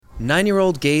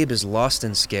9-year-old Gabe is lost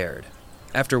and scared.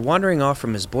 After wandering off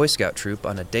from his Boy Scout troop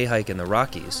on a day hike in the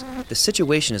Rockies, the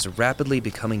situation is rapidly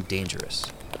becoming dangerous.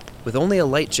 With only a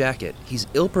light jacket, he's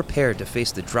ill-prepared to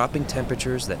face the dropping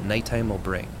temperatures that nighttime will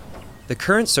bring. The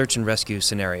current search and rescue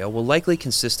scenario will likely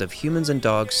consist of humans and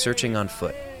dogs searching on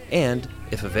foot, and,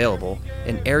 if available,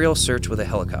 an aerial search with a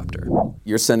helicopter.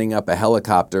 You're sending up a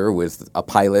helicopter with a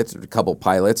pilot, a couple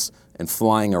pilots, and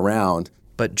flying around.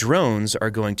 But drones are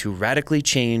going to radically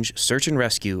change search and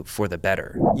rescue for the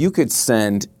better. You could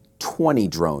send 20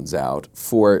 drones out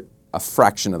for a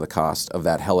fraction of the cost of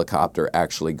that helicopter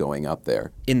actually going up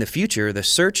there. In the future, the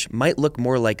search might look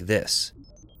more like this.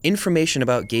 Information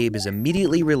about Gabe is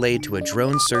immediately relayed to a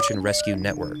drone search and rescue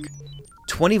network.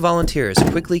 20 volunteers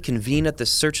quickly convene at the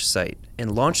search site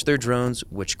and launch their drones,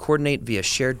 which coordinate via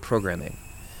shared programming.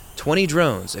 20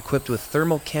 drones equipped with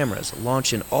thermal cameras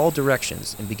launch in all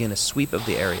directions and begin a sweep of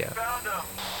the area.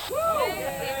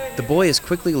 The boy is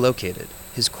quickly located,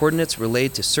 his coordinates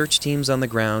relayed to search teams on the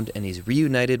ground, and he's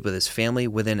reunited with his family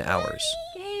within hours.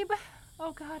 Gabe!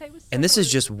 Oh God, I was so And this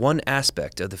is just one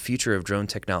aspect of the future of drone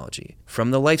technology, from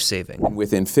the life-saving.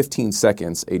 Within 15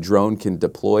 seconds, a drone can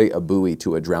deploy a buoy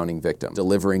to a drowning victim,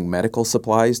 delivering medical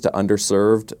supplies to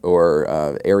underserved or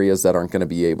areas that aren't going to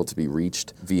be able to be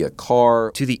reached via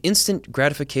car. To the instant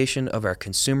gratification of our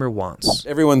consumer wants.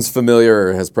 Everyone's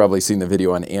familiar, has probably seen the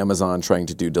video on Amazon trying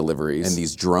to do deliveries, and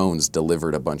these drones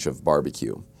delivered a bunch of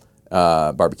barbecue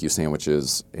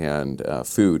sandwiches and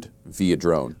food via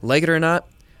drone. Like it or not,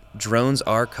 drones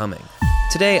are coming.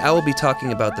 Today, I will be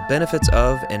talking about the benefits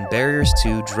of and barriers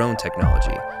to drone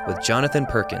technology with Jonathan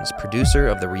Perkins, producer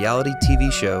of the reality TV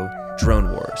show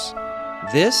Drone Wars.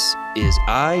 This is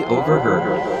I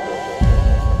Overheard,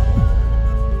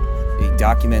 a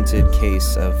documented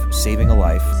case of saving a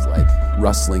life. It's like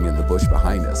rustling in the bush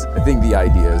behind us. I think the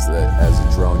idea is that as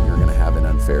a drone, you're going to have an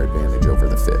unfair advantage over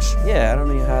the fish. Yeah, I don't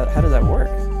know how does that work?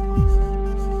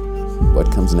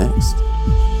 What comes next?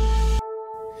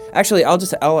 Actually,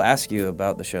 I'll ask you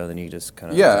about the show, then you just kind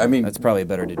of... Yeah, I mean... That's probably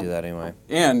better to do that anyway.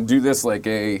 And do this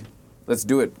let's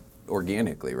do it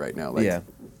organically right now. Yeah.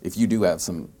 If you do have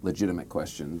some legitimate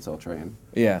questions, I'll try and...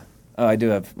 Yeah. Oh, I do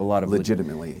have a lot of...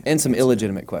 legitimately. And some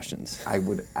illegitimate questions. I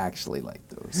would actually like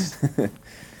those.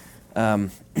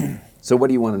 So what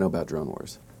do you want to know about Drone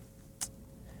Wars?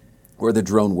 Or the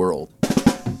drone world?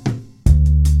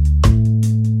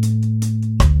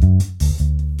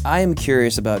 I am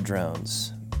curious about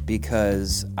drones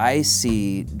because I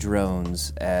see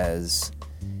drones as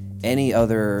any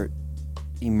other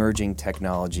emerging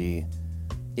technology.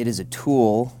 It is a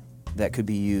tool that could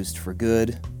be used for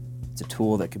good. It's a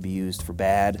tool that could be used for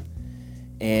bad.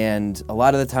 And a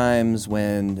lot of the times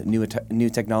when new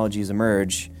technologies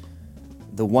emerge,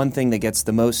 the one thing that gets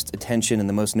the most attention and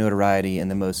the most notoriety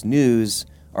and the most news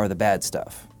are the bad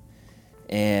stuff.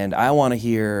 And I want to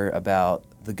hear about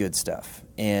the good stuff.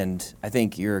 And I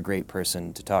think you're a great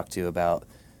person to talk to about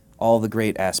all the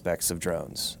great aspects of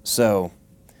drones. So,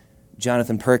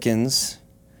 Jonathan Perkins,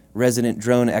 resident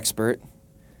drone expert,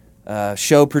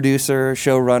 show producer,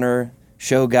 showrunner,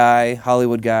 show guy,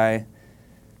 Hollywood guy,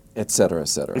 et cetera, et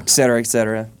cetera. et cetera, et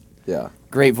cetera. Yeah.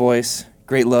 Great voice,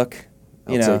 great look.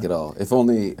 I'll take it all. If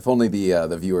only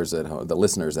the viewers at home, the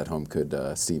listeners at home could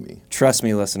see me. Trust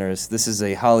me, listeners, this is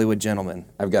a Hollywood gentleman.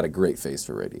 I've got a great face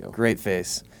for radio. Great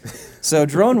face. So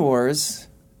Drone Wars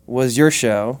was your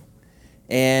show,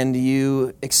 and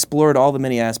you explored all the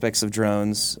many aspects of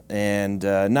drones, and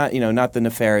not the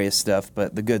nefarious stuff,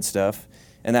 but the good stuff.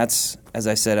 And that's, as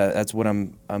I said, that's what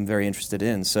I'm very interested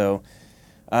in. So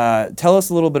tell us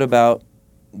a little bit about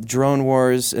Drone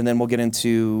Wars, and then we'll get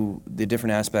into the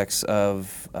different aspects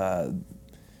of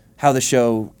how the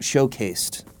show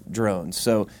showcased drones.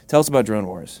 So tell us about Drone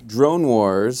Wars. Drone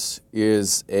Wars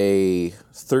is a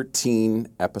 13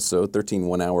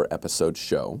 one-hour episode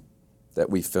show that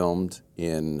we filmed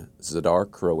in Zadar,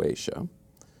 Croatia.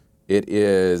 It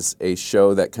is a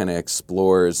show that kind of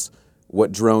explores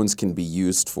what drones can be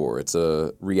used for. It's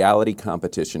a reality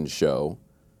competition show,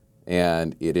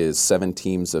 and it is 7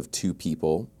 teams of 2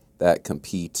 people that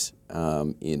compete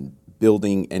in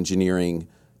building, engineering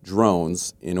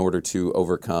drones in order to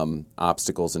overcome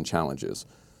obstacles and challenges.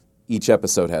 Each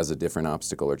episode has a different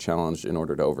obstacle or challenge in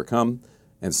order to overcome,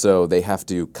 and so they have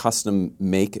to custom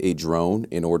make a drone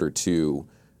in order to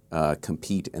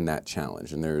compete in that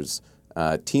challenge. And there's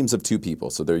teams of 2 people,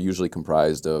 so they're usually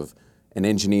comprised of an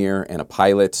engineer and a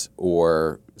pilot,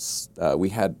 or we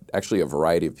had actually a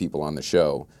variety of people on the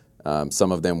show.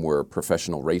 Some of them were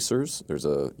professional racers. There's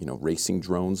racing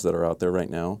drones that are out there right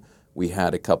now. We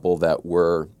had a couple that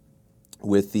were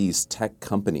with these tech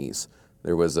companies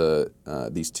There was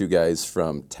these two guys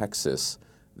from Texas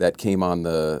that came on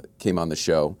the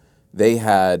show. They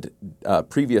had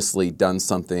previously done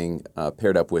something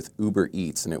paired up with Uber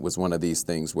Eats, and it was one of these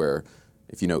things where,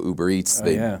 if you know Uber Eats,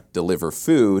 they deliver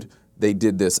food. They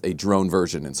did a drone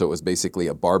version, and so it was basically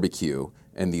a barbecue,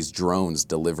 and these drones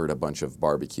delivered a bunch of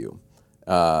barbecue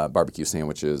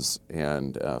sandwiches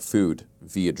and food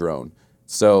via drone.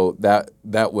 So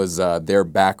that was their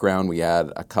background. We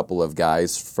had a couple of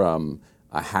guys from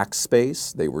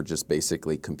Hackspace. They were just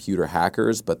basically computer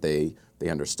hackers, but they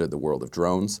understood the world of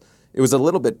drones. It was a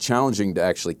little bit challenging to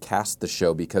actually cast the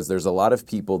show because there's a lot of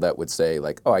people that would say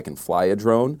like, oh, I can fly a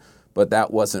drone, but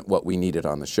that wasn't what we needed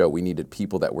on the show. We needed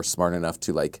people that were smart enough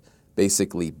to like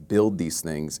basically build these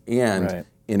things and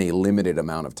in a limited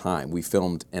amount of time. We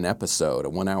filmed a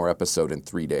 1-hour episode in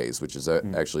 3 days, which is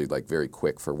actually like very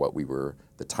quick for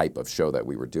the type of show that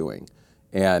we were doing.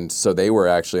 And so they were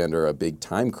actually under a big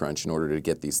time crunch in order to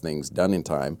get these things done in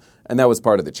time. And that was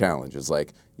part of the challenge. Is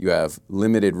like you have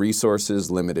limited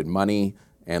resources, limited money,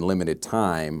 and limited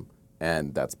time,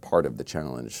 and that's part of the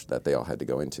challenge that they all had to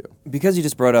go into. Because you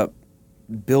just brought up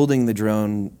building the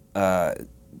drone,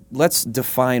 let's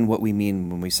define what we mean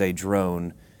when we say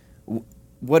drone.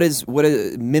 What is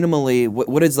minimally?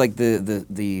 What is like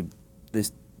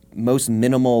this most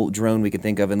minimal drone we can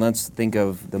think of, and let's think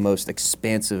of the most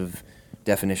expansive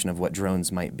definition of what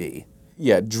drones might be.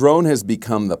 Yeah, drone has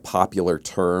become the popular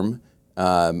term.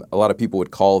 A lot of people would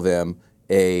call them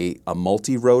a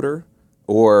multi-rotor,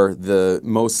 or the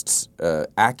most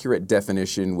accurate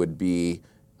definition would be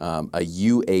a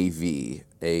UAV,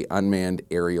 a unmanned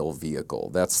aerial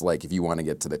vehicle. That's like if you want to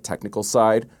get to the technical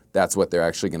side, that's what they're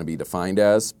actually going to be defined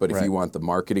as. But if you want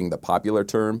the popular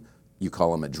term, you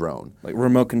call them a drone. Like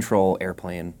remote control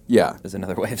airplane. Yeah. Is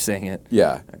another way of saying it.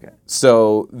 Yeah. Okay.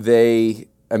 So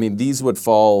these would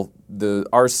fall, the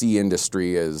RC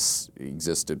industry has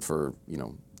existed for,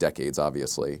 decades,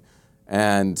 obviously.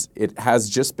 And it has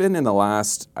just been in the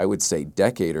last, I would say,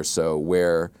 decade or so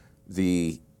where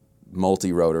the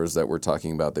multi-rotors that we're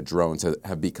talking about, the drones,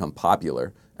 have become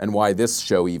popular. And why this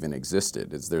show even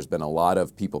existed is there's been a lot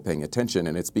of people paying attention.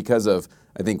 And it's because of,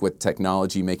 I think, with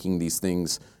technology making these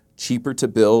things cheaper to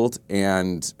build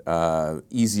and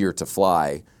easier to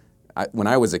fly. When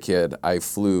I was a kid, I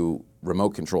flew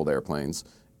remote-controlled airplanes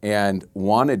and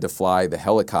wanted to fly the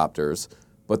helicopters,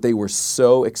 but they were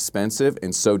so expensive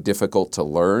and so difficult to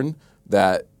learn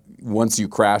that once you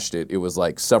crashed it, it was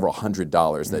like several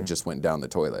 $100s that just went down the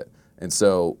toilet. And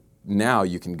so now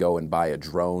you can go and buy a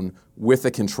drone with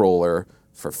a controller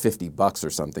for $50 or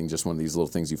something, just one of these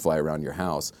little things you fly around your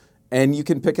house. And you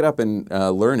can pick it up and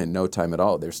learn in no time at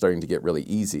all. They're starting to get really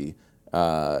easy.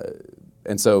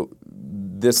 And so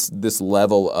this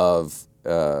level of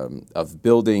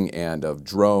building and of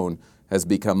drone has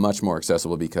become much more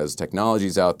accessible because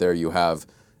technology's out there. You have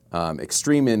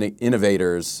extreme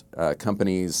innovators,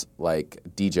 companies like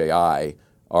DJI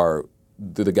are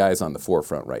the guys on the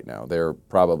forefront right now. They're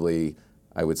probably,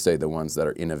 I would say, the ones that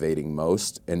are innovating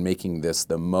most and making this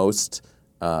the most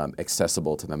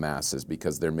accessible to the masses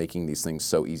because they're making these things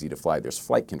so easy to fly. There's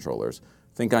flight controllers.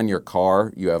 Think on your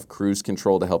car, you have cruise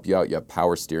control to help you out, you have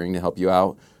power steering to help you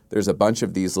out. There's a bunch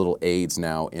of these little aids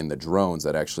now in the drones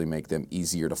that actually make them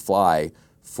easier to fly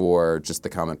for just the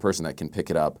common person that can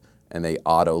pick it up and they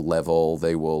auto level.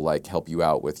 They will like help you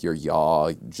out with your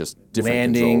yaw, just different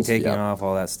landing, controls. taking off,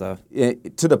 all that stuff.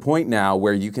 To the point now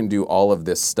where you can do all of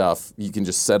this stuff, you can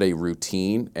just set a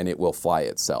routine and it will fly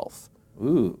itself.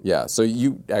 Ooh. Yeah, so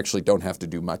you actually don't have to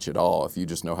do much at all if you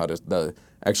just know how to.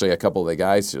 Actually, a couple of the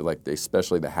guys,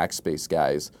 especially the Hackspace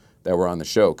guys that were on the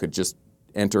show, could just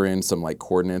enter in some like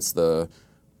coordinates.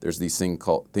 There's these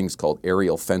things called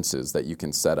aerial fences that you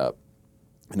can set up,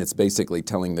 and it's basically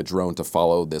telling the drone to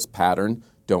follow this pattern.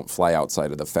 Don't fly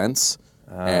outside of the fence,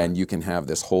 and you can have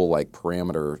this whole like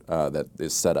parameter that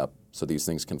is set up so these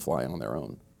things can fly on their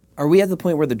own. Are we at the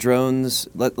point where the drones?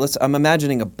 I'm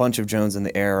imagining a bunch of drones in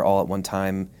the air all at one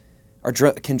time.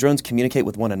 Can drones communicate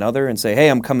with one another and say, "Hey,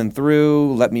 I'm coming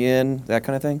through. Let me in," that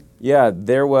kind of thing? Yeah,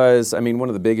 there was. One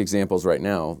of the big examples right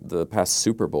now, the past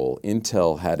Super Bowl,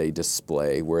 Intel had a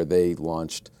display where they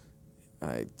launched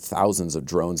thousands of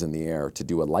drones in the air to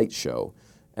do a light show,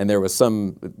 and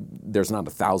there's not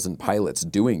 1,000 pilots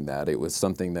doing that. It was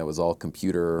something that was all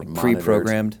computer monitored,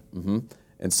 pre-programmed. Mm-hmm.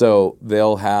 And so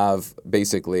they'll have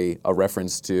basically a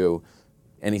reference to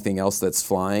anything else that's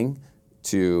flying,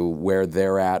 to where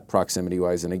they're at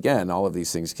proximity-wise. And again, all of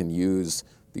these things can use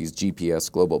these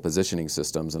GPS global positioning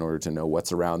systems in order to know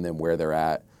what's around them, where they're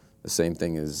at. The same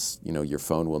thing as, your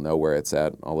phone will know where it's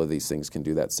at. All of these things can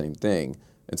do that same thing.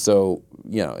 And so,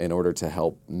 in order to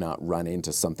help not run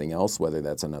into something else, whether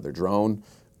that's another drone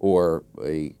or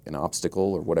an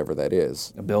obstacle or whatever that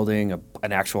is. A building,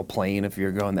 an actual plane if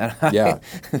you're going that high.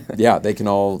 Yeah, they can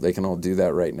all do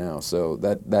that right now. So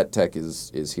that tech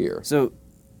is here. So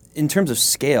in terms of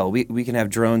scale, we can have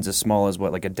drones as small as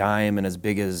what, like a dime, and as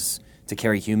big as to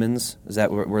carry humans? Is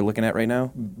that what we're looking at right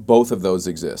now? Both of those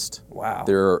exist. Wow.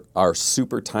 There are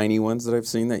super tiny ones that I've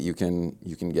seen that you can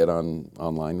get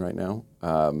online right now.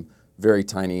 Very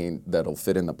tiny, that'll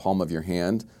fit in the palm of your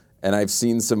hand. And I've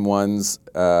seen some ones.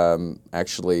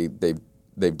 Actually,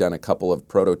 they've done a couple of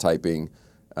prototypes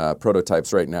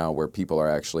right now where people are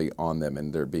actually on them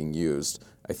and they're being used.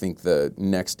 I think the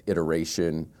next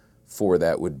iteration for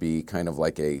that would be kind of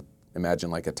imagine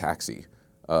like a taxi.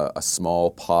 A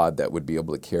small pod that would be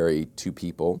able to carry 2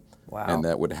 people. Wow. And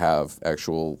that would have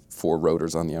actual 4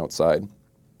 rotors on the outside.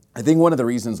 I think one of the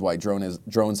reasons why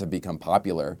drones have become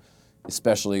popular,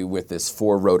 especially with this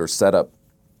 4-rotor setup,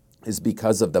 is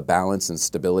because of the balance and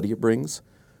stability it brings.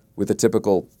 With a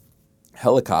typical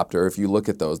helicopter, if you look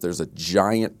at those, there's a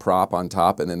giant prop on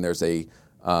top, and then there's a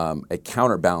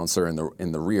counterbalancer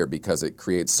in the rear because it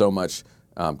creates so much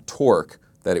torque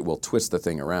that it will twist the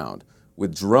thing around.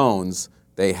 With drones,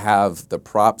 they have the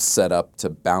props set up to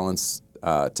balance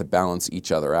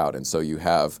each other out, and so you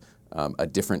have a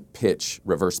different pitch,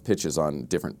 reverse pitches on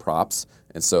different props,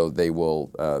 and so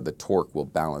the torque will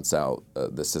balance out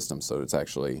the system, so it's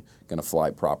actually going to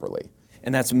fly properly.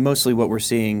 And that's mostly what we're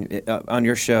seeing on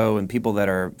your show, and people that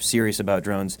are serious about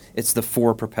drones. It's the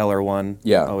 4-propeller one.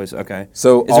 Yeah. Always okay.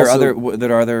 So there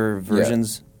other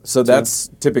versions? Yeah. So that's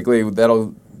typically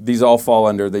these all fall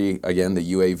under the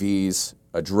UAVs.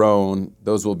 A drone,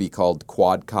 those will be called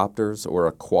quadcopters, or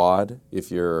a quad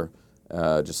if you're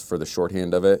just for the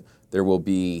shorthand of it.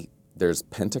 There's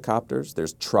pentacopters,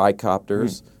 there's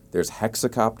tricopters, there's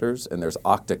hexacopters, and there's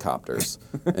octocopters.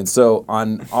 And so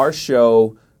on our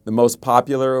show, the most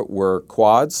popular were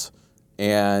quads,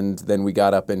 and then we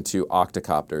got up into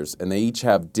octocopters, and they each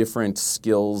have different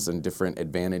skills and different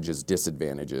advantages,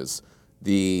 disadvantages.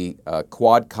 The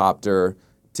quadcopter,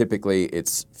 typically,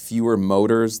 it's fewer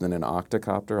motors than an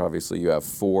octocopter. Obviously, you have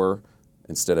 4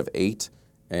 instead of 8.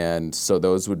 And so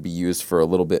those would be used for a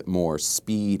little bit more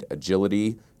speed,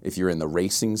 agility. If you're in the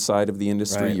racing side of the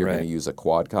industry, you're going to use a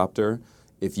quadcopter.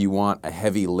 If you want a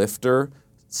heavy lifter,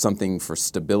 something for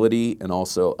stability and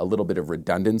also a little bit of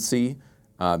redundancy,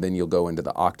 then you'll go into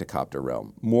the octocopter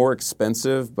realm. More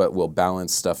expensive, but will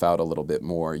balance stuff out a little bit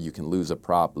more. You can lose a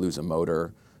prop, lose a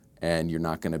motor, and you're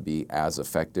not going to be as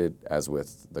affected as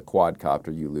with the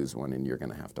quadcopter. You lose one and you're going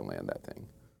to have to land that thing.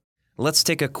 Let's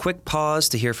take a quick pause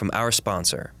to hear from our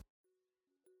sponsor.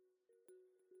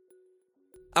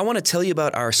 I want to tell you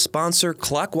about our sponsor,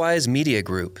 Clockwise Media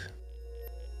Group.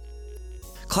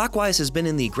 Clockwise has been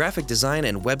in the graphic design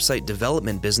and website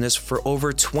development business for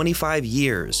over 25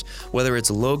 years. Whether it's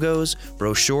logos,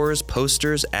 brochures,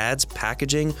 posters, ads,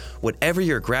 packaging, whatever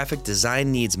your graphic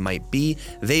design needs might be,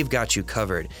 they've got you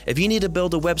covered. If you need to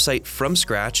build a website from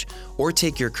scratch or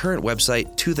take your current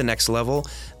website to the next level,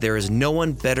 there is no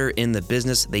one better in the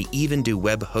business. They even do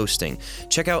web hosting.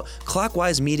 Check out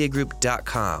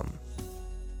clockwisemediagroup.com.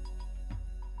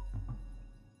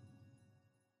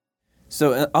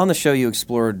 So on the show, you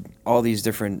explored all these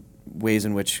different ways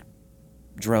in which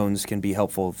drones can be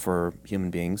helpful for human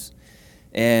beings.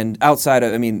 And outside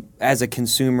of, as a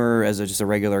consumer, just a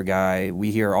regular guy,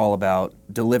 we hear all about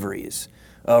deliveries.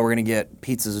 Oh, we're going to get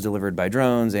pizzas delivered by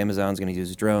drones. Amazon's going to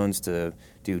use drones to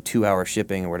do 2-hour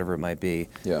shipping or whatever it might be.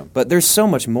 Yeah. But there's so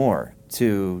much more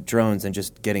to drones than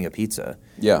just getting a pizza.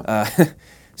 Yeah.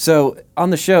 So on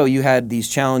the show, you had these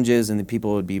challenges, and the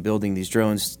people would be building these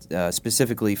drones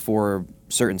specifically for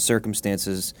certain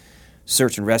circumstances.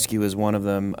 Search and rescue is one of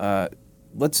them.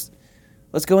 Let's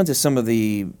go into some of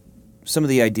the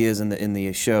ideas in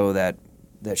the show that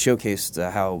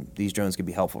showcased how these drones could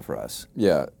be helpful for us.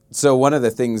 Yeah. So one of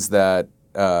the things that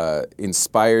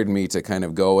inspired me to kind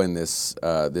of go in this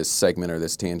segment or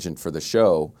this tangent for the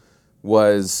show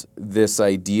was this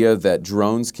idea that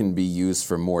drones can be used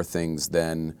for more things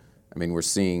than,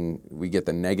 we get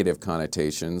the negative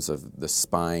connotations of the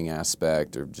spying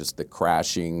aspect or just the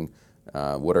crashing,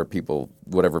 whatever people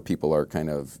are kind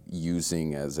of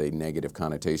using as a negative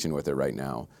connotation with it right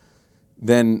now.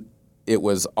 Then it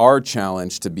was our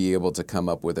challenge to be able to come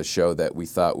up with a show that we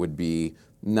thought would be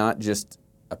not just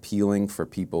appealing for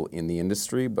people in the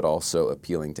industry, but also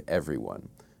appealing to everyone.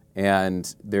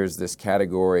 And there's this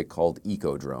category called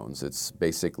eco-drones. It's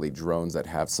basically drones that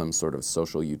have some sort of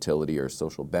social utility or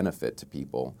social benefit to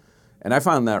people. And I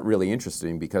found that really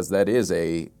interesting because that's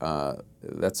a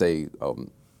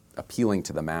appealing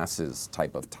to the masses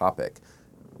type of topic.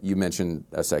 You mentioned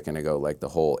a second ago, like the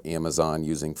whole Amazon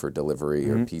using for delivery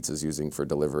or pizzas using for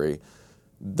delivery.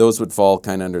 Those would fall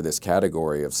kind of under this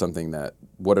category of something that,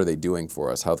 what are they doing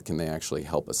for us? How can they actually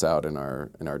help us out in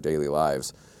our daily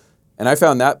lives? And I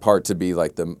found that part to be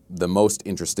like the most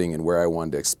interesting and where I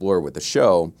wanted to explore with the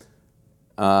show.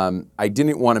 I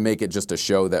didn't want to make it just a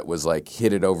show that was like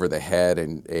hit it over the head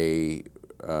and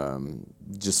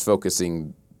just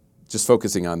focusing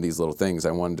on these little things.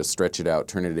 I wanted to stretch it out,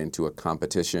 turn it into a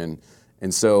competition.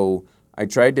 And so I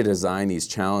tried to design these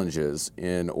challenges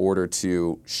in order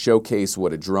to showcase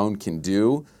what a drone can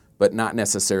do, but not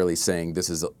necessarily saying this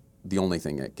is the only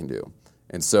thing it can do.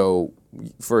 And so,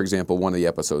 for example, one of the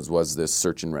episodes was this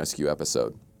search and rescue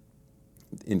episode.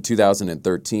 In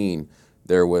 2013,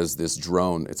 there was this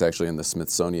drone, it's actually in the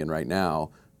Smithsonian right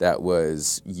now, that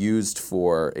was used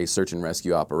for a search and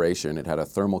rescue operation. It had a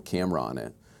thermal camera on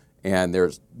it. And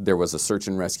there was a search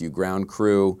and rescue ground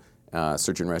crew,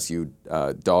 search and rescue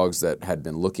dogs that had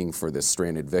been looking for this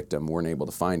stranded victim, weren't able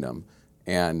to find him.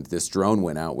 And this drone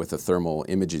went out with a thermal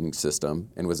imaging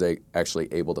system and was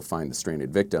actually able to find the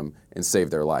stranded victim and save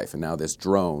their life. And now this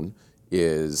drone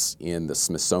is in the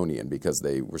Smithsonian because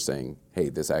they were saying, hey,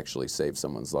 this actually saved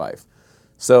someone's life.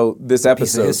 So this episode...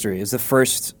 Piece of history. It's the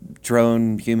first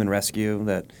drone human rescue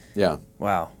that... Yeah.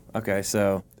 Wow. Okay,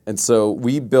 so... And so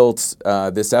we built,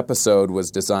 this episode was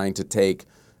designed to take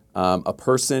a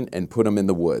person and put them in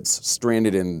the woods,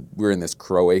 stranded we're in this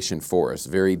Croatian forest,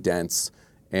 very dense,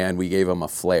 and we gave them a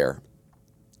flare.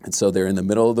 And so they're in the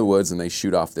middle of the woods and they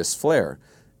shoot off this flare.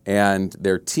 And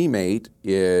their teammate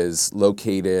is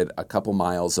located a couple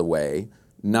miles away,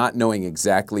 not knowing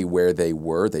exactly where they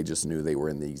were. They just knew they were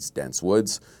in these dense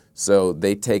woods. So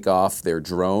they take off their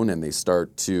drone and they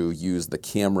start to use the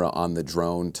camera on the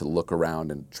drone to look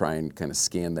around and try and kind of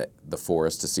scan the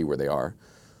forest to see where they are.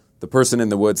 The person in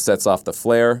the woods sets off the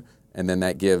flare, and then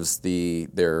that gives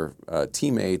their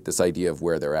teammate this idea of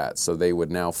where they're at. So they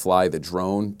would now fly the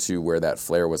drone to where that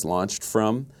flare was launched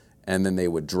from, and then they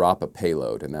would drop a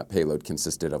payload. And that payload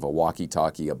consisted of a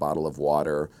walkie-talkie, a bottle of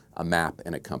water, a map,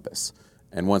 and a compass.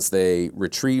 And once they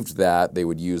retrieved that, they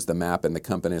would use the map and the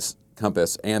compass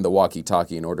and the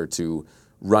walkie-talkie in order to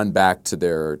run back to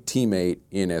their teammate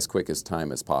in as quick as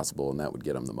time as possible, and that would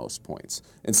get them the most points.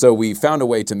 And so we found a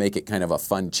way to make it kind of a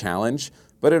fun challenge,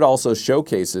 but it also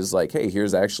showcases like, hey,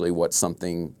 here's actually what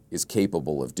something is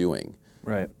capable of doing.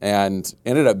 Right. And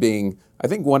ended up being, I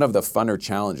think, one of the funner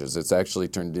challenges. It's actually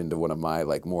turned into one of my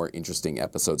like more interesting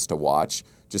episodes to watch,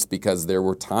 just because there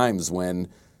were times when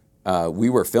we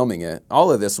were filming it.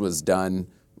 All of this was done,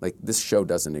 like this show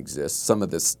doesn't exist. Some of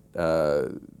this,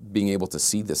 being able to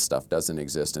see this stuff doesn't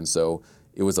exist. And so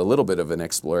it was a little bit of an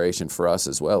exploration for us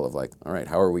as well of like, all right,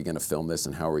 how are we going to film this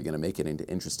and how are we going to make it into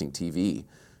interesting TV?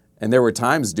 And there were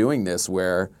times doing this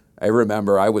where I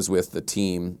remember I was with the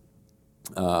team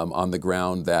on the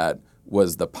ground that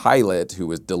was the pilot who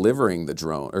was delivering the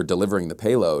drone or delivering the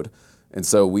payload. And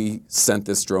so we sent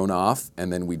this drone off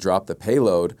and then we dropped the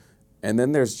payload. And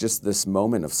then there's just this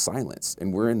moment of silence.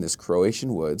 And we're in this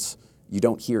Croatian woods. You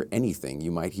don't hear anything.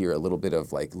 You might hear a little bit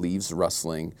of like leaves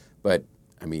rustling, but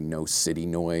I mean, no city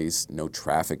noise, no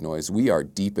traffic noise. We are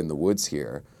deep in the woods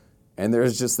here. And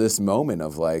there's just this moment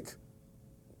of like,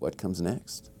 what comes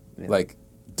next? Yeah. Like,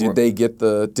 did they get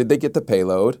the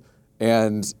payload?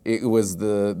 And it was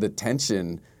the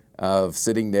tension of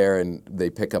sitting there and they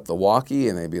pick up the walkie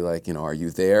and they'd be like, are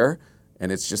you there?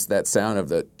 And it's just that sound of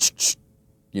the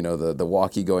the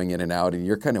walkie going in and out, and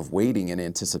you're kind of waiting in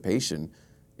anticipation.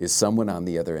 Is someone on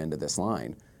the other end of this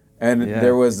line? And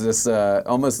there was this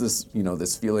almost this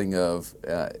this feeling of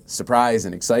surprise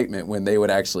and excitement when they would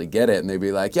actually get it, and they'd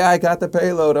be like, "Yeah, I got the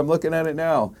payload. I'm looking at it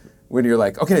now." When you're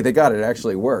like, "Okay, they got it. It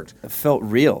actually worked." It felt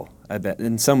real. I bet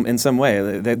in some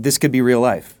way that this could be real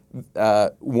life.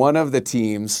 One of the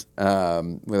teams,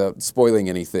 without spoiling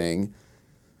anything,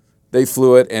 they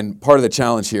flew it, and part of the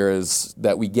challenge here is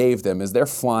that we gave them is they're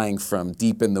flying from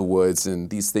deep in the woods, and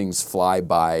these things fly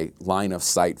by line of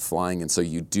sight flying, and so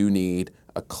you do need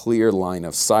a clear line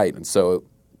of sight. And so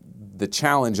the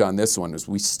challenge on this one is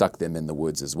we stuck them in the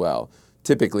woods as well.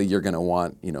 Typically, you're going to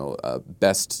want a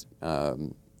best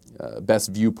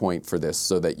viewpoint for this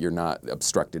so that you're not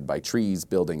obstructed by trees,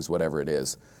 buildings, whatever it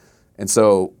is. And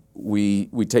so we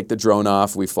take the drone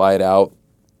off, we fly it out.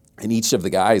 And each of the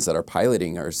guys that are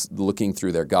piloting are looking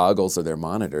through their goggles or their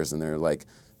monitors, and they're like,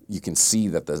 you can see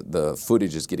that the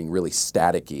footage is getting really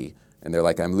staticky. And they're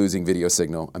like, I'm losing video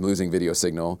signal.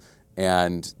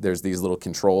 And there's these little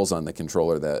controls on the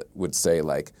controller that would say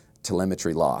like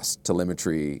telemetry lost,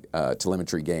 telemetry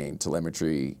gain,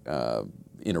 telemetry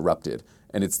interrupted.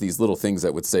 and it's these little things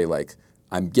that would say like,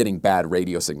 I'm getting bad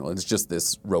radio signal. And it's just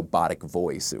this robotic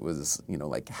voice. It was,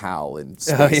 like HAL in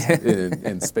Space,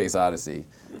 in Space Odyssey.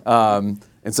 And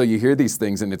so you hear these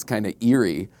things, and it's kind of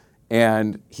eerie.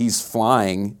 And he's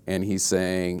flying, and he's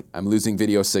saying, I'm losing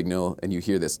video signal. And you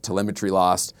hear this telemetry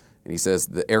lost. And he says,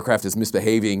 the aircraft is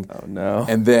misbehaving. Oh, no.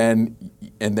 And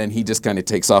then he just kind of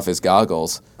takes off his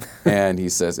goggles, and he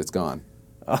says, it's gone.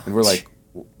 And we're like,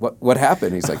 what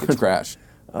happened? He's like, it's crashed.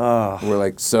 We're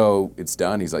like, so it's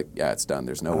done? He's like, yeah, it's done.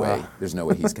 There's no way. There's no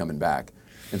way he's coming back.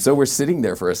 And so we're sitting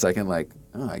there for a second like,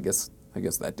 I guess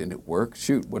that didn't work.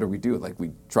 Shoot, what do we do? Like,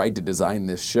 we tried to design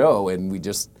this show, and we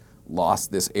just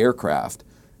lost this aircraft.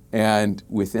 And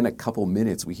within a couple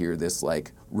minutes, we hear this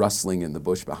like rustling in the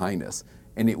bush behind us.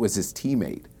 And it was his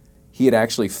teammate. He had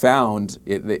actually found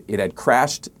it had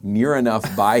crashed near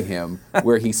enough by him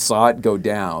where he saw it go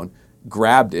down,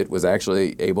 grabbed it, was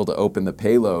actually able to open the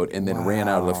payload, and then ran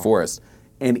out of the forest.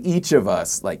 And each of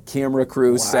us, like camera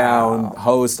crew, sound,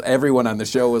 host, everyone on the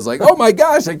show was like, oh my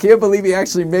gosh, I can't believe he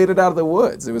actually made it out of the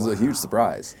woods. It was a huge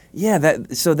surprise. Yeah,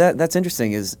 that's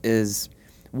interesting is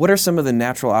what are some of the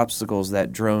natural obstacles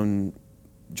that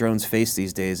drones face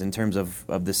these days in terms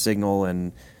of the signal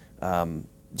and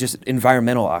just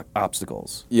environmental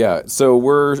obstacles? Yeah, so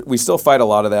we still fight a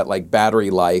lot of that, like battery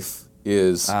life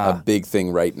is a big thing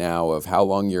right now of how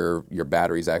long your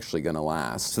battery's actually going to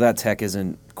last. So that tech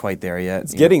isn't quite there yet.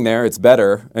 It's getting there. It's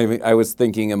better. I mean, I was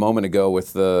thinking a moment ago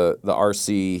with the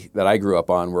RC that I grew up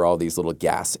on were all these little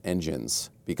gas engines,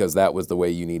 because that was the way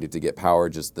you needed to get power.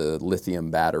 Just the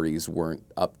lithium batteries weren't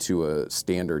up to a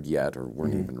standard yet, or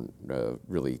weren't even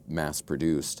really mass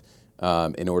produced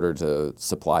in order to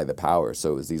supply the power.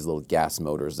 So it was these little gas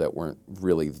motors that weren't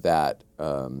really that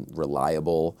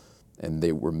reliable, and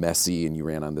they were messy, and you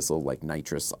ran on this little like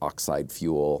nitrous oxide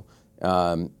fuel.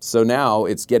 So now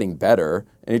it's getting better,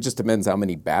 and it just depends how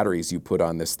many batteries you put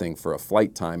on this thing for a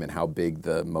flight time and how big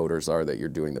the motors are that you're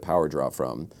doing the power draw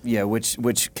from. Yeah,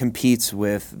 which competes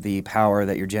with the power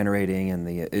that you're generating and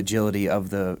the agility of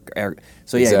the air.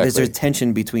 So yeah, Exactly. there's a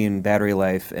tension between battery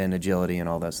life and agility and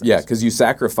all those things. Yeah, because you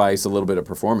sacrifice a little bit of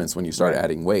performance when you start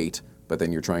adding weight, but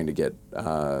then you're trying to get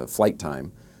flight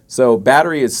time. So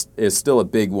battery is still a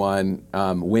big one.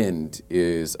 Wind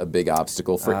is a big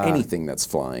obstacle for anything that's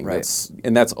flying. Right.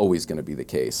 That's always going to be the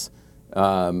case.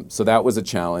 So that was a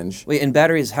challenge. Wait, and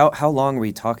batteries, how long are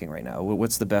we talking right now?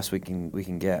 What's the best we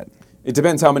can get? It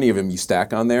depends how many of them you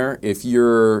stack on there. If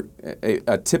you're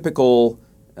a typical,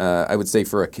 I would say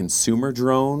for a consumer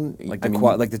drone, Like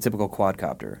the typical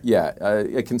quadcopter. Yeah,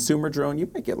 a consumer drone you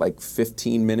might get like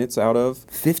 15 minutes out of.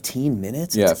 15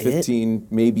 minutes? Yeah, That's 15,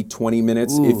 maybe 20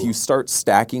 minutes. Ooh. If you start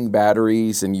stacking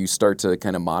batteries and you start to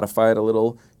kind of modify it a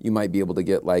little, you might be able to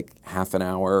get like half an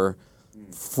hour.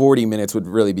 40 minutes would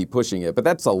really be pushing it, but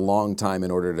that's a long time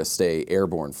in order to stay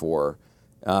airborne for.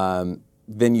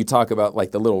 Then you talk about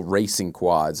like the little racing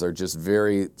quads are just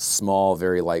very small,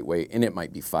 very lightweight, and it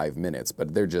might be 5 minutes,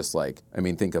 but they're just like, I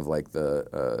mean, think of like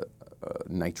the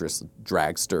nitrous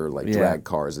dragster, like drag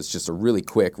cars. It's just a really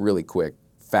quick,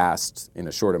 fast, in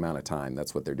a short amount of time.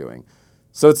 That's what they're doing.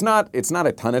 So it's not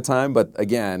a ton of time, but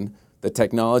again, the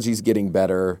technology's getting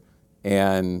better,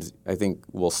 and I think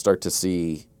we'll start to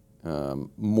see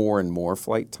more and more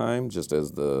flight time just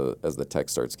as the tech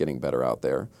starts getting better out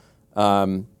there.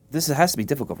 This has to be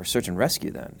difficult for search and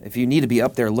rescue then. If you need to be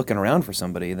up there looking around for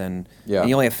somebody, then and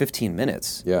you only have 15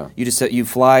 minutes. Yeah. You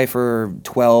fly for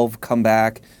 12, come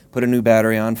back, put a new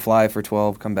battery on, fly for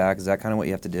 12, come back. Is that kind of what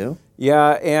you have to do?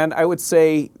 Yeah, and I would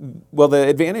say, well, the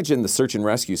advantage in the search and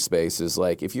rescue space is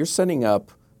like if you're setting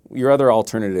up, your other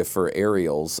alternative for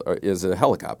aerials is a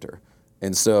helicopter.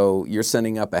 And so you're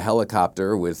sending up a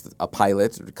helicopter with a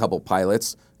pilot, a couple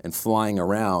pilots, and flying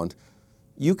around.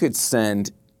 You could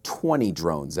send 20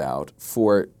 drones out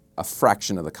for a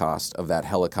fraction of the cost of that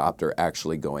helicopter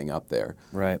actually going up there.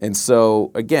 Right. And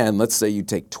so, again, let's say you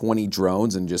take 20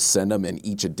 drones and just send them in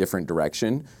each a different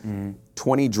direction.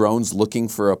 20 drones looking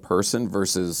for a person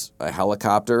versus a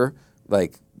helicopter,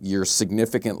 like you're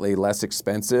significantly less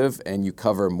expensive and you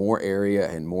cover more area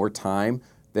and more time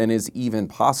than is even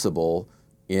possible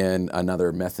in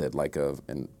another method like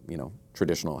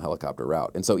traditional helicopter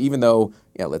route. And so even though,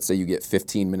 let's say you get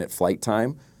 15-minute flight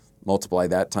time, multiply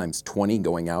that times 20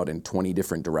 going out in 20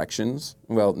 different directions,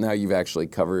 well, now you've actually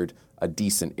covered a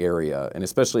decent area. And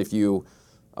especially if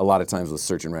a lot of times with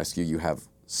search and rescue, you have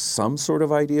some sort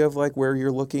of idea of like where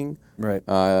you're looking. Right.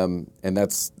 And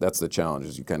that's the challenge,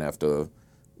 is you kind of have to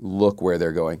look where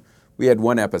they're going. We had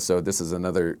one episode, this is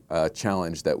another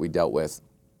challenge that we dealt with.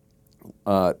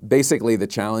 Basically, the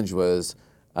challenge was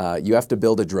you have to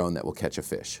build a drone that will catch a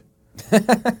fish.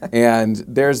 And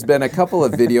there's been a couple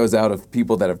of videos out of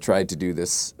people that have tried to do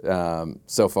this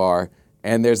so far.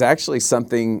 And there's actually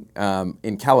something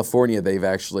in California, they've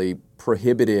actually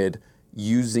prohibited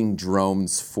using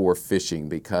drones for fishing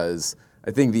because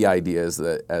I think the idea is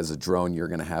that as a drone, you're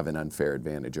going to have an unfair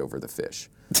advantage over the fish.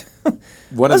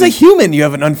 As a human, you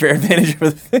have an unfair advantage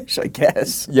over the fish, I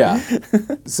guess. Yeah.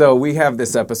 So we have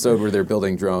this episode where they're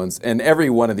building drones, and every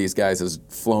one of these guys has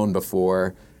flown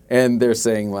before, and they're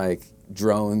saying, like,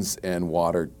 drones and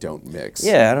water don't mix.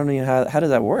 Yeah, I don't know how does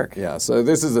that work? Yeah, so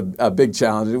this is a big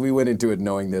challenge. We went into it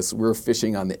knowing this. We're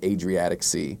fishing on the Adriatic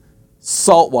Sea.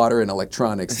 Salt water and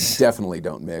electronics definitely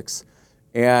don't mix.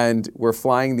 And we're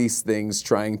flying these things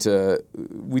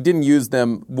we didn't use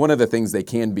them. One of the things they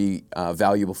can be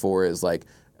valuable for is like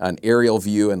an aerial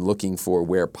view and looking for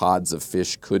where pods of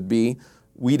fish could be.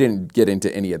 We didn't get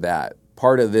into any of that.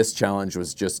 Part of this challenge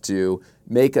was just to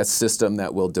make a system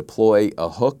that will deploy a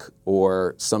hook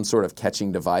or some sort of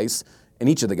catching device. And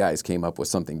each of the guys came up with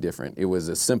something different. It was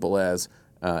as simple as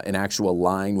an actual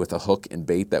line with a hook and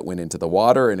bait that went into the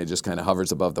water and it just kind of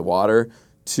hovers above the water,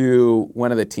 to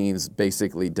one of the teams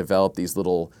basically developed these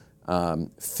little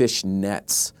fish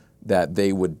nets that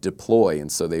they would deploy.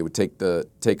 And so they would take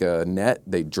a net,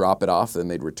 they'd drop it off, then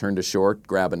they'd return to shore,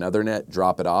 grab another net,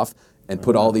 drop it off, and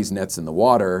put all these nets in the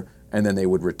water, and then they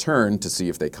would return to see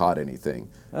if they caught anything.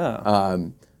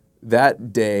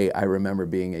 That day, I remember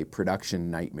being a production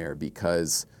nightmare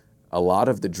because a lot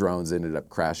of the drones ended up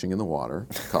crashing in the water,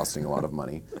 costing a lot of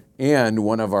money. And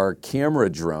one of our camera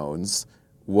drones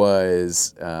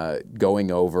was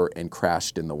going over and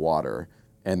crashed in the water.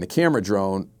 And the camera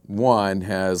drone, one,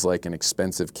 has like an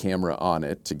expensive camera on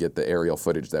it to get the aerial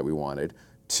footage that we wanted.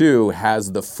 Two,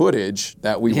 has the footage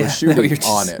that we were shooting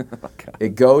on it.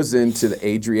 It goes into the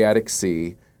Adriatic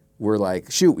Sea. We're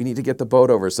like, shoot, we need to get the boat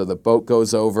over. So the boat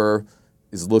goes over,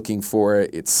 is looking for it.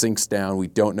 It sinks down. We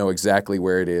don't know exactly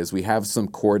where it is. We have some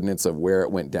coordinates of where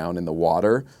it went down in the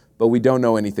water, but we don't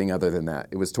know anything other than that.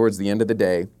 It was towards the end of the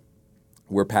day.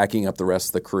 We're packing up the rest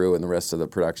of the crew and the rest of the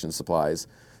production supplies,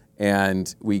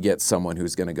 and we get someone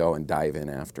who's going to go and dive in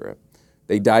after it.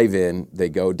 They dive in, they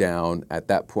go down. At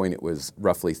that point, it was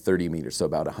roughly 30 meters, so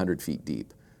about 100 feet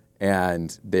deep.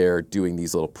 And they're doing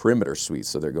these little perimeter sweeps,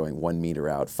 so they're going 1 meter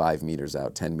out, 5 meters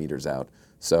out, 10 meters out.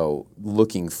 So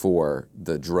looking for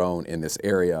the drone in this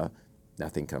area,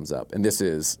 nothing comes up. And this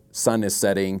is, sun is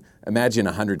setting. Imagine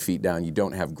 100 feet down, you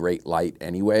don't have great light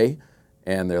anyway.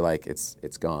 And they're like, it's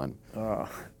gone.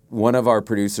 One of our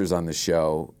producers on the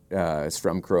show is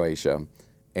from Croatia,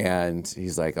 and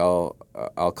he's like, I'll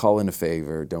call in a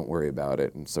favor, don't worry about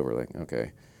it. And so we're like,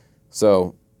 okay.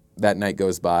 So that night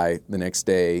goes by. The next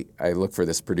day, I look for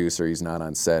this producer. He's not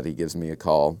on set. He gives me a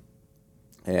call,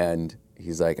 and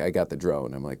he's like, I got the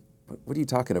drone. I'm like, what are you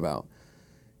talking about?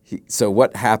 So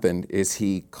what happened is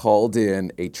he called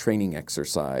in a training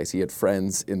exercise. He had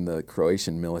friends in the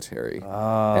Croatian military,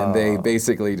 and they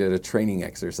basically did a training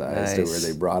exercise to where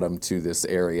they brought him to this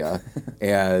area,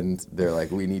 and they're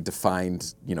like, we need to find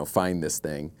this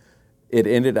thing. It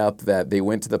ended up that they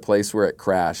went to the place where it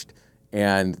crashed,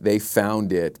 and they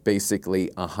found it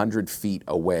basically 100 feet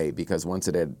away because once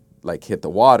it had hit the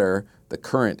water, the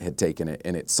current had taken it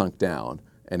and it sunk down,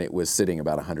 and it was sitting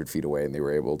about 100 feet away, and they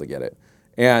were able to get it.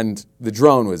 And the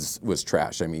drone was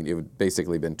trash. I mean, it had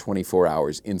basically been 24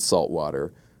 hours in salt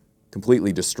water,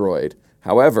 completely destroyed.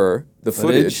 However, the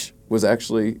footage was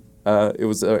actually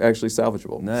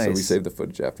salvageable. Nice. So we saved the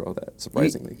footage after all that,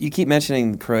 surprisingly. You keep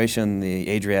mentioning Croatia and the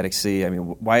Adriatic Sea. I mean,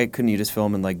 why couldn't you just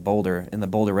film in Boulder, in the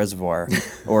Boulder Reservoir,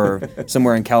 or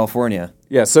somewhere in California?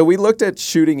 Yeah, so we looked at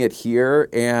shooting it here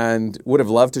and would have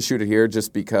loved to shoot it here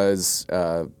just because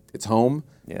it's home.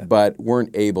 Yeah. But weren't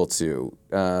able to.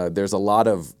 There's a lot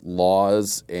of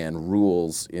laws and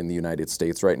rules in the United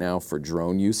States right now for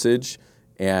drone usage,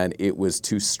 and it was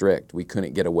too strict. We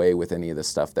couldn't get away with any of the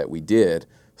stuff that we did,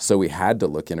 so we had to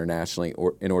look internationally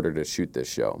in order to shoot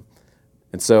this show.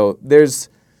 And so there's,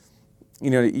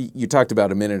 you talked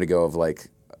about a minute ago of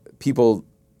people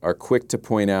are quick to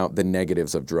point out the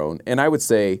negatives of drone, and I would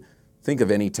say, think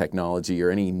of any technology or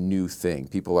any new thing.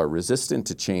 People are resistant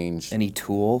to change. Any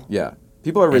tool? Yeah.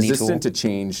 People are resistant to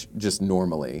change just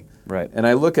normally. Right. And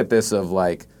I look at this of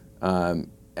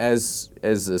as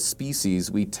a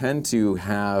species, we tend to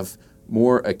have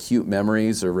more acute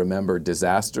memories or remember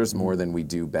disasters more than we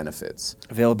do benefits.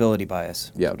 Availability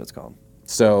bias is what it's called.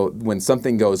 So when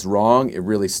something goes wrong, it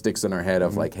really sticks in our head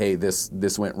of hey,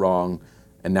 this went wrong,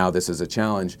 and now this is a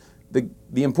challenge.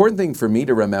 The important thing for me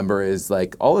to remember is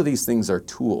all of these things are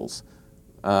tools.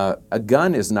 A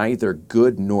gun is neither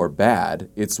good nor bad.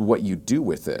 It's what you do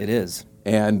with it. It is.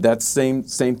 And that's same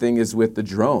thing as with the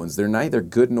drones. They're neither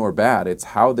good nor bad. It's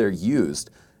how they're used.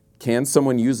 Can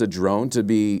someone use a drone to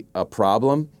be a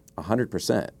problem?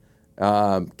 100%.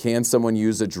 Can someone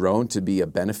use a drone to be a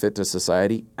benefit to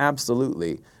society?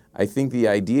 Absolutely. I think the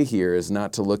idea here is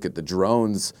not to look at the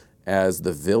drones as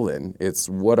the villain. It's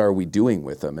what are we doing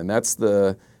with them? And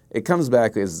it comes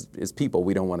back as people,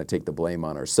 we don't want to take the blame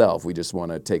on ourselves. We just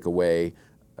want to take away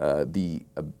the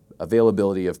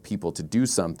availability of people to do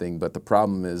something. But the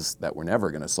problem is that we're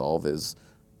never going to solve is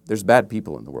there's bad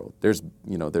people in the world. There's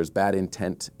bad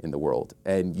intent in the world.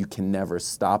 And you can never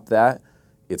stop that.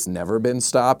 It's never been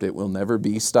stopped. It will never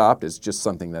be stopped. It's just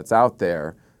something that's out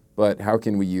there. But how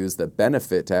can we use the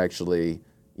benefit to actually,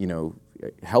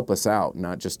 help us out,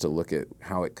 not just to look at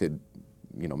how it could,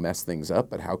 mess things up,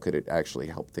 but how could it actually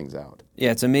help things out?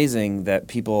 Yeah, it's amazing that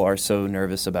people are so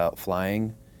nervous about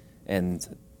flying.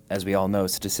 And as we all know,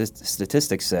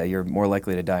 statistics say you're more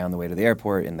likely to die on the way to the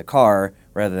airport in the car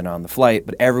rather than on the flight.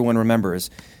 But everyone remembers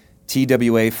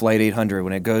TWA Flight 800,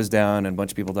 when it goes down and a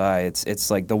bunch of people die, it's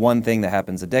like the one thing that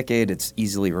happens a decade. It's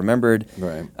easily remembered.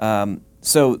 Right.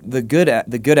 So the good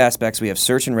aspects, we have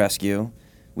search and rescue.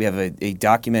 We have a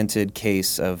documented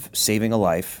case of saving a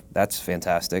life. That's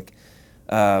fantastic.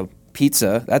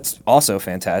 Pizza, that's also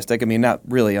fantastic. I mean, not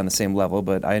really on the same level,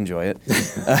 but I enjoy it.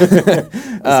 It's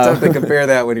tough to compare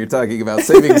that when you're talking about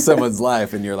saving someone's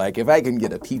life and you're like, if I can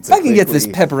get a pizza If I can get this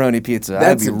quickly, pepperoni pizza, I'd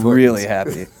that's be important. really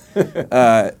happy.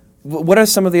 What are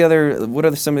some of the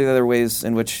other ways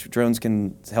in which drones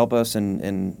can help us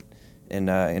and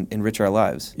enrich our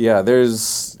lives? Yeah,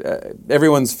 there's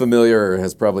everyone's familiar,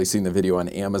 has probably seen the video on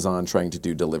Amazon trying to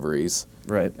do deliveries.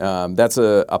 Right. That's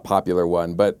a popular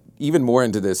one, but even more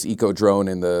into this eco drone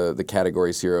in the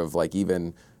categories here of like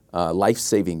even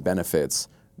life-saving benefits.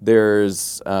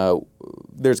 There's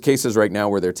cases right now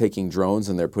where they're taking drones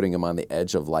and they're putting them on the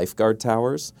edge of lifeguard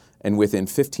towers, and within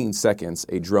 15 seconds,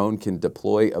 a drone can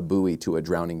deploy a buoy to a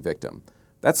drowning victim.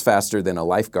 That's faster than a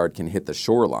lifeguard can hit the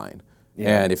shoreline.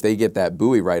 Yeah. And if they get that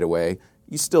buoy right away,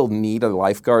 you still need a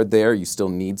lifeguard there. You still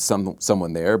need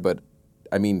someone there. But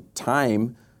I mean,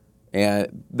 time,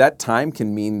 and that time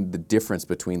can mean the difference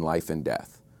between life and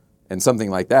death. And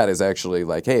something like that is actually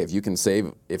like, hey,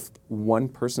 if one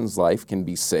person's life can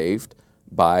be saved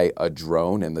by a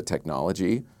drone and the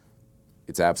technology,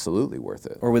 it's absolutely worth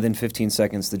it. Or within 15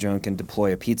 seconds, the drone can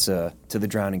deploy a pizza to the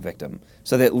drowning victim,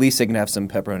 so that at least they can have some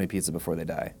pepperoni pizza before they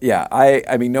die. Yeah,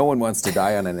 I mean, no one wants to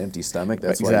die on an empty stomach.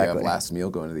 That's why you have Exactly. last meal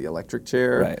going to the electric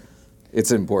chair. Right.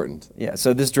 It's important. Yeah.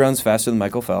 So this drone's faster than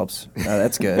Michael Phelps.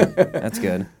 That's good. That's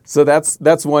good. So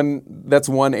that's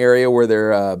one area where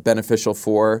they're beneficial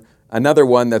for. Another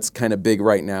one that's kind of big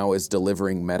right now is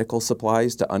delivering medical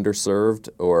supplies to underserved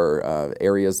or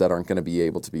areas that aren't going to be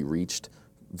able to be reached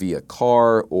via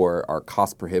car or are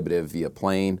cost prohibitive via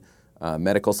plane.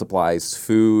 Medical supplies,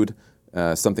 food,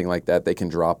 something like that. They can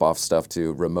drop off stuff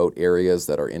to remote areas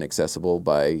that are inaccessible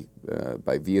by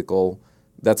vehicle.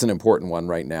 That's an important one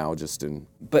right now.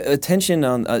 But attention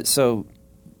on so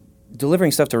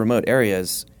delivering stuff to remote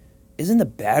areas, isn't the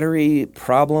battery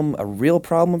problem a real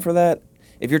problem for that?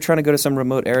 If you're trying to go to some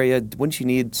remote area, wouldn't you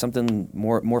need something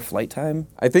more flight time?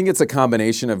 I think it's a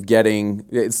combination of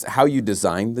it's how you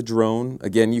design the drone.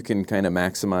 Again, you can kind of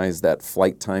maximize that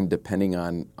flight time depending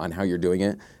on how you're doing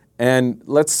it. And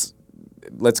let's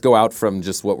go out from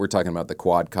just what we're talking about, the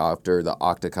quadcopter, the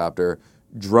octocopter.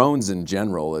 Drones in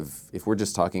general, if we're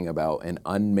just talking about an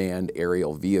unmanned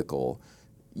aerial vehicle,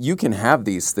 you can have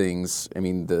these things. I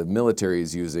mean, the military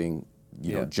is using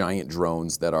giant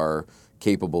drones that are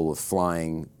capable of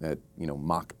flying at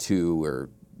Mach 2 or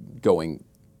going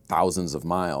thousands of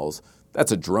miles.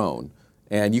 That's a drone.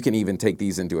 And you can even take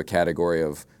these into a category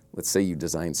of, let's say you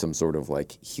design some sort of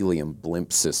like helium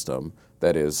blimp system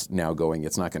that is now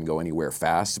it's not going to go anywhere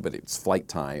fast, but its flight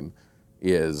time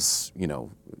is,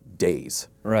 days.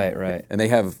 Right. And they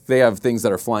have things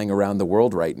that are flying around the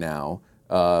world right now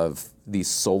of these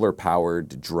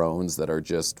solar-powered drones that are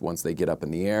just, once they get up in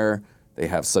the air, they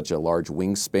have such a large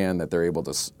wingspan that they're able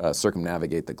to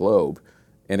circumnavigate the globe.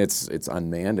 And it's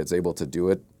unmanned. It's able to do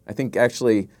it. I think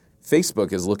actually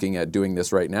Facebook is looking at doing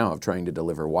this right now of trying to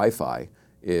deliver Wi-Fi,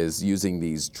 is using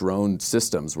these drone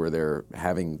systems where they're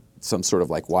having some sort of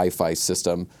like Wi-Fi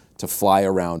system to fly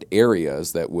around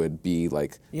areas that would be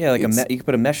like... Yeah, you could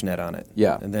put a mesh net on it.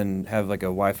 Yeah. And then have like a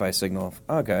Wi-Fi signal.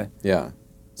 Okay. Yeah.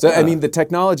 So, I mean, the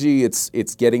technology,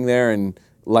 it's getting there, and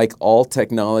like all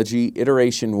technology,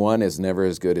 iteration 1 is never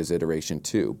as good as iteration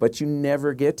 2. But you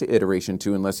never get to iteration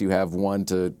 2 unless you have one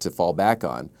to fall back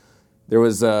on. There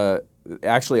was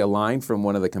actually a line from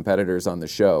one of the competitors on the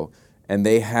show, and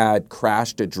they had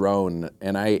crashed a drone,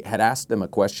 and I had asked them a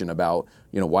question about,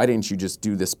 why didn't you just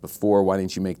do this before? Why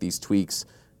didn't you make these tweaks?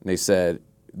 And they said,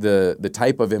 the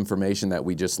type of information that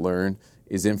we just learned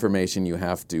is information you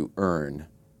have to earn.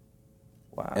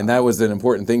 Wow. And that was an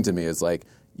important thing to me, is like,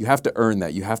 you have to earn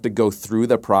that. You have to go through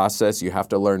the process. You have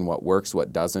to learn what works,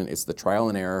 what doesn't. It's the trial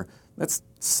and error. That's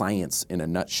science in a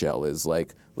nutshell, is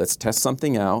like, let's test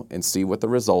something out and see what the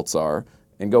results are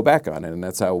and go back on it. And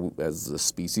that's how, as a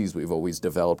species, we've always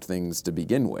developed things to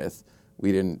begin with.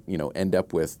 We didn't, end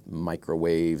up with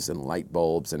microwaves and light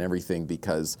bulbs and everything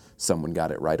because someone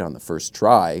got it right on the first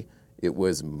try. It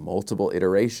was multiple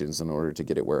iterations in order to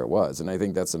get it where it was. And I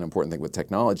think that's an important thing with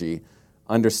technology.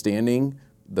 Understanding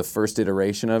the first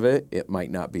iteration of it, it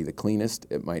might not be the cleanest,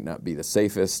 it might not be the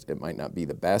safest, it might not be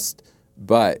the best,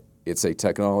 but it's a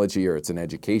technology or it's an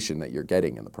education that you're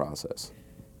getting in the process.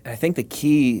 I think the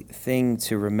key thing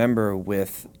to remember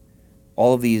with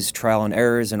all of these trial and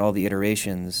errors and all the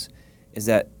iterations is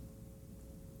that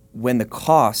when the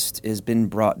cost has been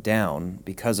brought down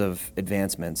because of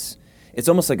advancements, it's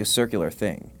almost like a circular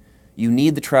thing. You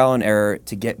need the trial and error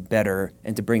to get better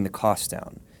and to bring the cost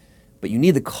down. But you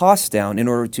need the cost down in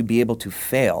order to be able to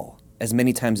fail as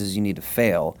many times as you need to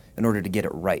fail in order to get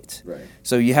it right.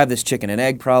 So you have this chicken and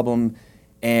egg problem,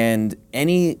 and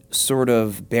any sort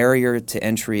of barrier to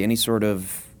entry, any sort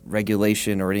of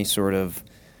regulation or any sort of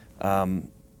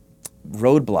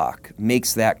roadblock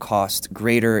makes that cost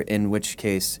greater, in which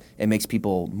case it makes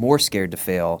people more scared to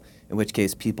fail, in which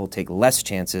case people take less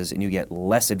chances and you get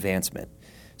less advancement.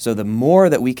 So the more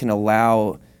that we can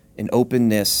allow an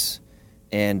openness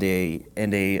and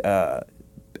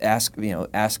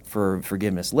ask for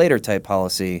forgiveness later type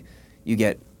policy, you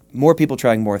get more people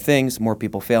trying more things, more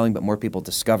people failing, but more people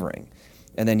discovering.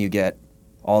 And then you get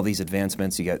all these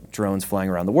advancements. You get drones flying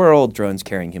around the world, drones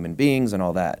carrying human beings and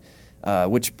all that.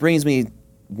 Which brings me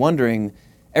wondering,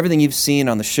 everything you've seen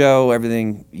on the show,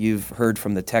 everything you've heard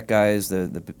from the tech guys,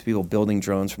 the people building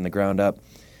drones from the ground up,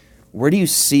 where do you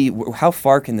see, how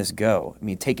far can this go? I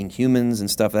mean, taking humans and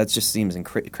stuff, that just seems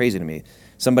crazy to me.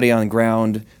 Somebody on the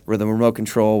ground with a remote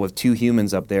control with 2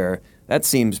 humans up there, that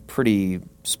seems pretty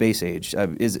space age. Are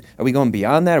we going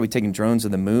beyond that? Are we taking drones to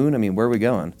the moon? I mean, where are we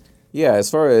going? Yeah, as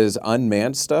far as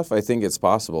unmanned stuff, I think it's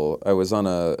possible. I was on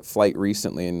a flight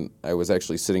recently, and I was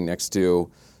actually sitting next to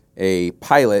a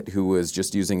pilot who was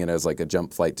just using it as like a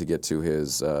jump flight to get to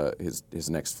his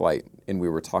next flight. And we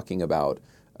were talking about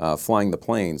flying the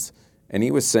planes. And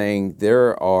he was saying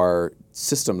there are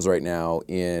systems right now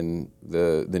in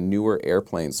the newer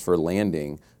airplanes for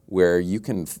landing where you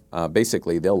can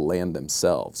basically, they'll land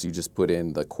themselves. You just put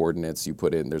in the coordinates,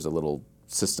 there's a little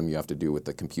system you have to do with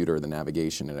the computer, the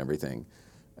navigation and everything,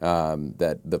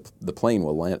 that the plane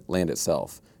will land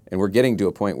itself. And we're getting to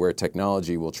a point where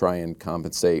technology will try and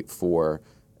compensate for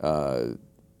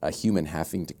a human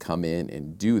having to come in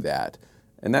and do that.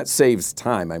 And that saves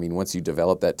time. I mean, once you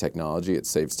develop that technology, it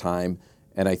saves time.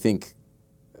 And I think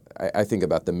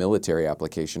about the military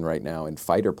application right now in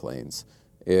fighter planes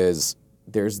is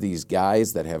there's these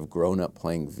guys that have grown up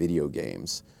playing video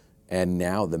games, and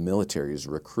now the military is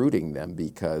recruiting them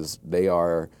because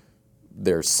their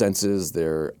senses,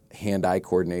 their hand-eye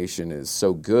coordination is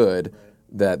so good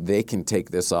that they can take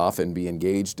this off and be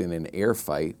engaged in an air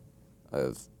fight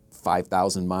of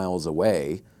 5,000 miles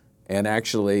away. And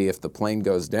actually, if the plane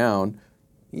goes down,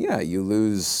 yeah, you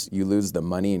lose the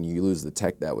money and you lose the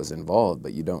tech that was involved,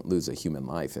 but you don't lose a human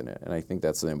life in it. And I think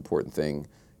that's an important thing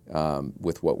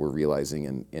with what we're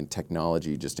realizing in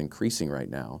technology just increasing right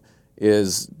now,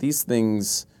 is these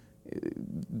things,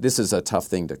 this is a tough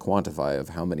thing to quantify of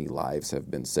how many lives have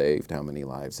been saved, how many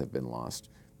lives have been lost.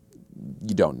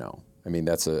 You don't know. I mean,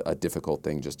 that's a difficult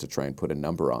thing just to try and put a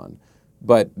number on.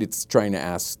 But it's trying to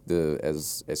ask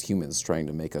as humans, trying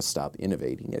to make us stop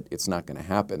innovating. It's not going to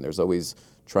happen. There's always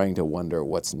trying to wonder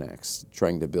what's next,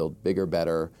 trying to build bigger,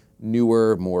 better,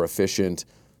 newer, more efficient.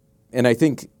 And I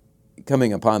think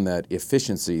coming upon that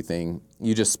efficiency thing,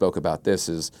 you just spoke about this,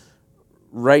 is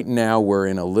right now we're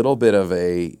in a little bit of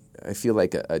I feel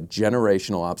like a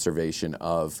generational observation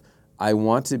of, I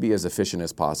want to be as efficient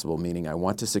as possible, meaning I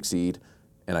want to succeed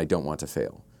and I don't want to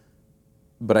fail.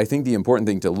 But I think the important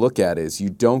thing to look at is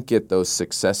you don't get those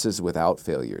successes without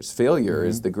failures. Failure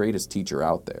is the greatest teacher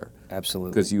out there.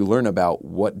 Absolutely. Because you learn about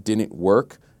what didn't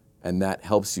work, and that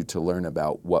helps you to learn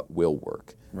about what will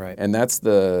work. Right. And that's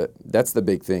the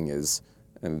big thing is,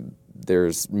 and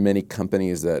there's many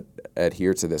companies that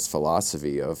adhere to this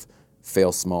philosophy of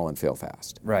fail small and fail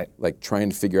fast. Right. Like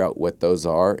trying to figure out what those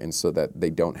are, and so that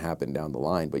they don't happen down the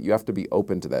line. But you have to be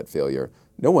open to that failure.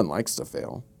 No one likes to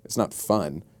fail. It's not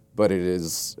fun. But it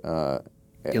is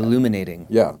illuminating.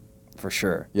 Yeah. for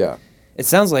sure. Yeah. It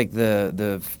sounds like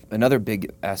the another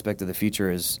big aspect of the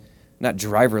future is not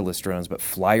driverless drones, but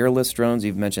flyerless drones.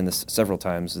 You've mentioned this several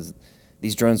times.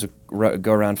 These drones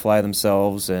go around, fly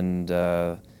themselves, and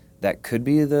that could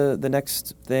be the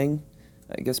next thing.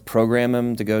 I guess program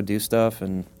them to go do stuff.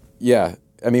 And Yeah.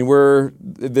 I mean,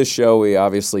 this show, we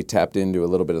obviously tapped into a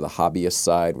little bit of the hobbyist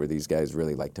side where these guys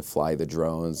really like to fly the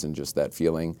drones and just that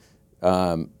feeling.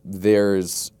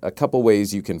 There's a couple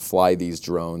ways you can fly these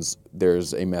drones.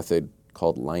 There's a method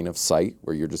called line of sight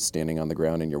where you're just standing on the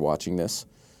ground and you're watching this.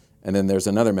 And then there's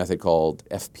another method called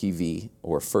FPV,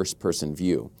 or first person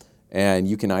view. And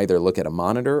you can either look at a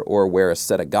monitor or wear a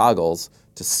set of goggles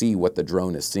to see what the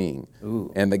drone is seeing.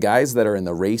 Ooh. And the guys that are in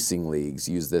the racing leagues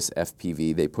use this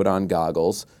FPV. They put on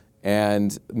goggles,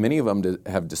 and many of them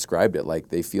have described it like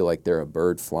they feel like they're a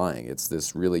bird flying. It's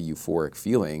this really euphoric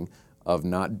feeling of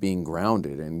not being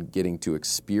grounded and getting to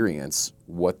experience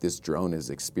what this drone is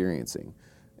experiencing.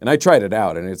 And I tried it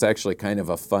out, and it's actually kind of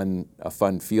a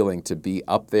fun feeling to be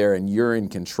up there and you're in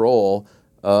control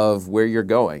of where you're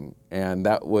going. And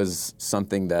that was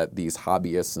something that these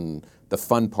hobbyists and the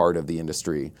fun part of the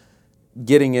industry,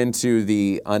 getting into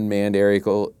the unmanned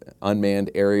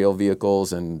aerial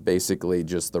vehicles and basically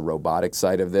just the robotic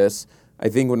side of this. I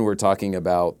think when we're talking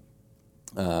about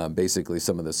basically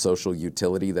some of the social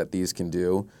utility that these can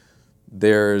do,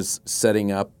 there's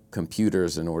setting up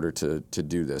computers in order to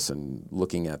do this and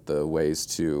looking at the ways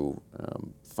to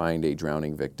find a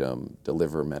drowning victim,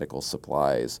 deliver medical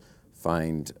supplies,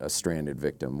 find a stranded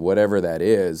victim, whatever that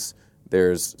is.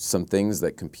 There's some things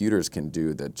that computers can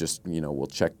do that just, will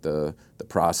check the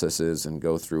processes and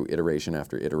go through iteration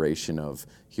after iteration of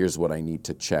here's what I need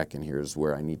to check and here's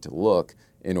where I need to look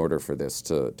in order for this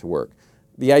to work.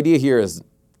 The idea here is,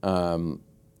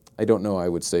 I don't know, I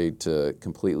would say to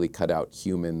completely cut out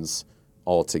humans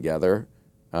altogether.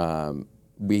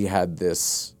 We had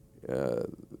this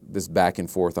back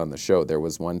and forth on the show. There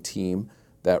was one team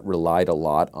that relied a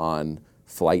lot on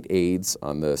flight aids,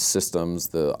 on the systems,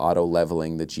 the auto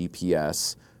leveling, the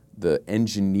GPS, the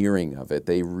engineering of it.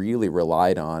 They really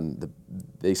relied on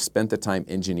they spent the time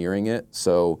engineering it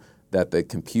so that the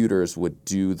computers would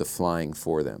do the flying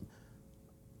for them.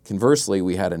 Conversely,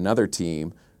 we had another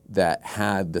team that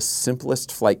had the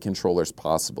simplest flight controllers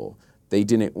possible. They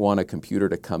didn't want a computer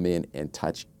to come in and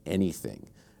touch anything.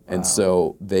 Wow. And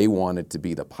so they wanted to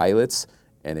be the pilots,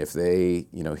 and if they,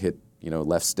 hit,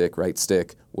 left stick, right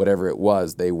stick, whatever it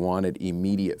was, they wanted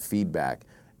immediate feedback.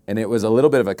 And it was a little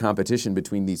bit of a competition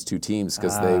between these two teams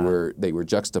because they were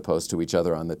juxtaposed to each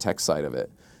other on the tech side of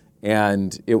it.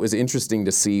 And it was interesting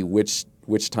to see which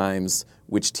times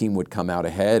which team would come out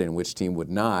ahead and which team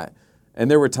would not. And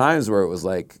there were times where it was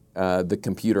like the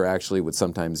computer actually would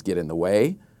sometimes get in the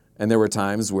way, and there were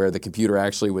times where the computer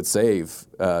actually would save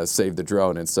the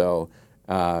drone. And so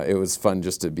it was fun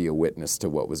just to be a witness to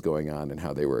what was going on and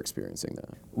how they were experiencing that.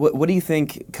 What do you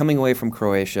think, coming away from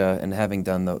Croatia and having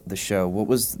done the show, what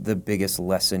was the biggest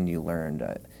lesson you learned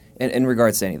in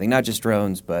regards to anything? Not just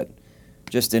drones, but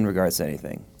just in regards to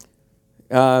anything.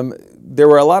 There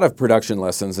were a lot of production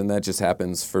lessons, and that just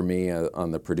happens for me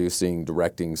on the producing,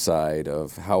 directing side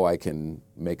of how I can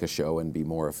make a show and be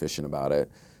more efficient about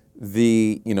it.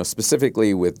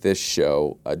 Specifically with this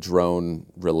show, a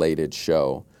drone-related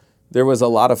show, there was a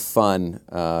lot of fun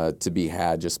to be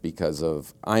had just because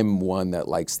of I'm one that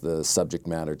likes the subject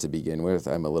matter to begin with.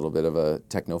 I'm a little bit of a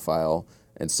technophile,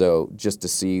 and so just to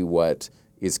see what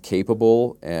is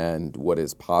capable and what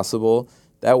is possible,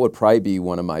 that would probably be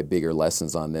one of my bigger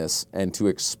lessons on this, and to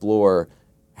explore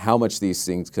how much these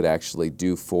things could actually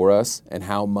do for us and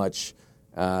how much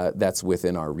that's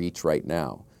within our reach right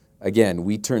now. Again,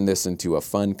 we turn this into a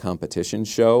fun competition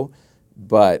show,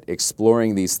 but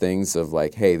exploring these things of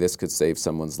like, hey, this could save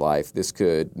someone's life, this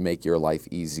could make your life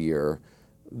easier,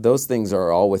 those things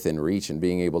are all within reach, and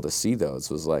being able to see those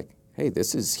was like, hey,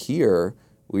 this is here.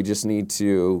 We just need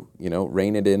to,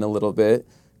 rein it in a little bit,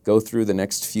 go through the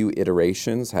next few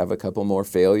iterations, have a couple more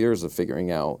failures of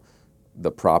figuring out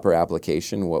the proper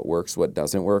application, what works, what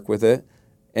doesn't work with it.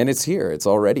 And it's here. It's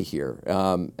already here.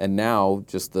 And now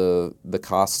just the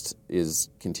cost is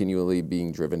continually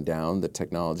being driven down. The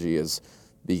technology is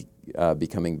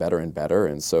becoming better and better.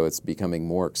 And so it's becoming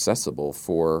more accessible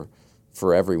for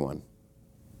everyone.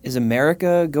 Is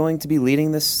America going to be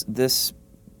leading this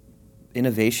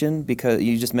innovation? Because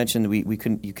you just mentioned you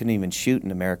couldn't even shoot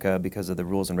in America because of the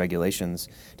rules and regulations.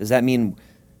 Does that mean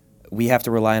we have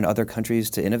to rely on other countries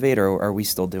to innovate, or are we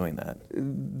still doing that?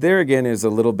 There again is a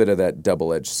little bit of that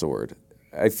double-edged sword.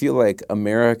 I feel like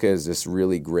America is this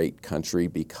really great country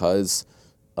because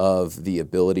of the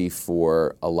ability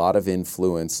for a lot of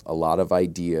influence, a lot of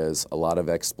ideas, a lot of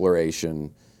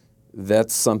exploration.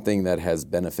 That's something that has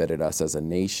benefited us as a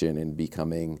nation in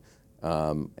becoming,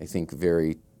 I think,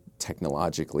 very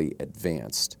technologically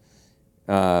advanced.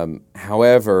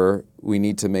 However, we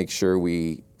need to make sure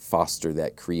we foster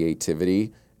that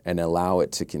creativity and allow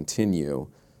it to continue.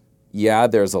 Yeah,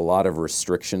 there's a lot of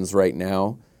restrictions right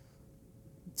now.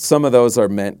 Some of those are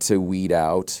meant to weed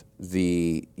out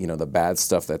the bad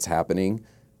stuff that's happening.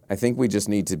 I think we just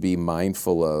need to be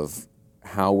mindful of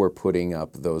how we're putting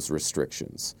up those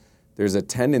restrictions. There's a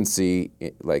tendency,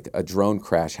 like a drone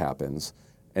crash happens,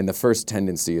 and the first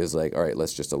tendency is like, all right,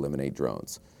 let's just eliminate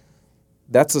drones.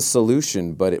 That's a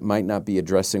solution, but it might not be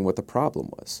addressing what the problem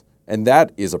was. And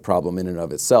that is a problem in and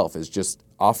of itself, is just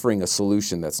offering a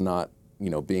solution that's not,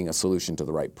 being a solution to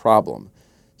the right problem.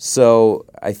 So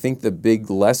I think the big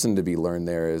lesson to be learned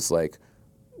there is like,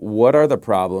 what are the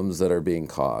problems that are being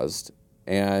caused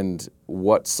and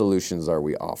what solutions are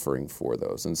we offering for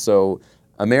those? And so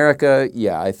America,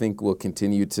 I think will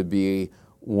continue to be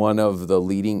one of the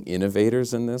leading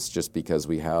innovators in this, just because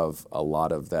we have a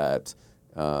lot of that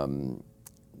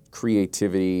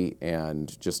creativity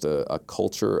and just a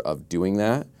culture of doing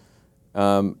that.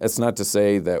 It's not to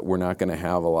say that we're not going to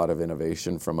have a lot of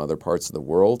innovation from other parts of the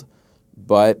world,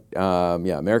 but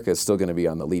America is still going to be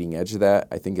on the leading edge of that.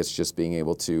 I think it's just being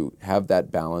able to have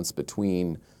that balance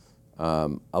between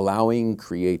allowing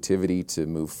creativity to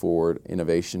move forward,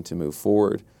 innovation to move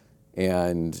forward,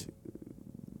 and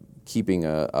keeping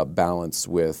a balance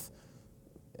with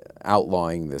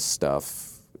outlawing this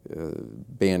stuff,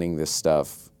 banning this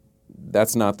stuff.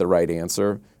 That's not the right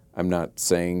answer. I'm not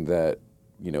saying that,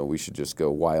 we should just go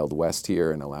Wild West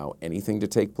here and allow anything to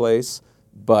take place,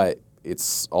 but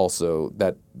it's also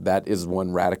that is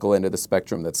one radical end of the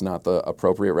spectrum that's not the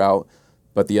appropriate route.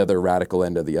 But the other radical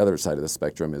end of the other side of the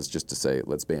spectrum is just to say,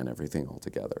 let's ban everything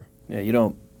altogether. Yeah,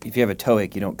 if you have a toe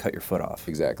ache, you don't cut your foot off.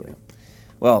 Exactly.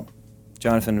 Well,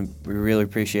 Jonathan, we really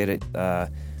appreciate it.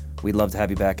 We'd love to have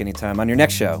you back anytime on your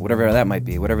next show, whatever that might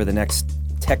be, whatever the next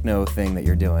techno thing that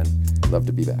you're doing. Love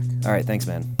to be back. All right, thanks,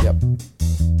 man. Yep.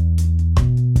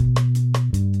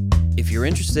 If you're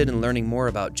interested in learning more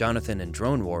about Jonathan and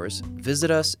Drone Wars, visit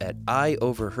us at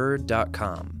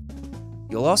ioverheard.com.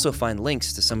 You'll also find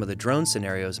links to some of the drone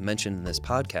scenarios mentioned in this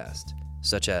podcast,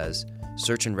 such as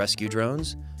search and rescue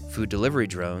drones, food delivery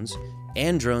drones,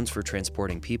 and drones for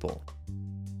transporting people.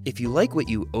 If you like what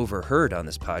you overheard on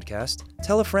this podcast,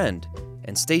 tell a friend,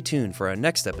 and stay tuned for our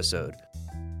next episode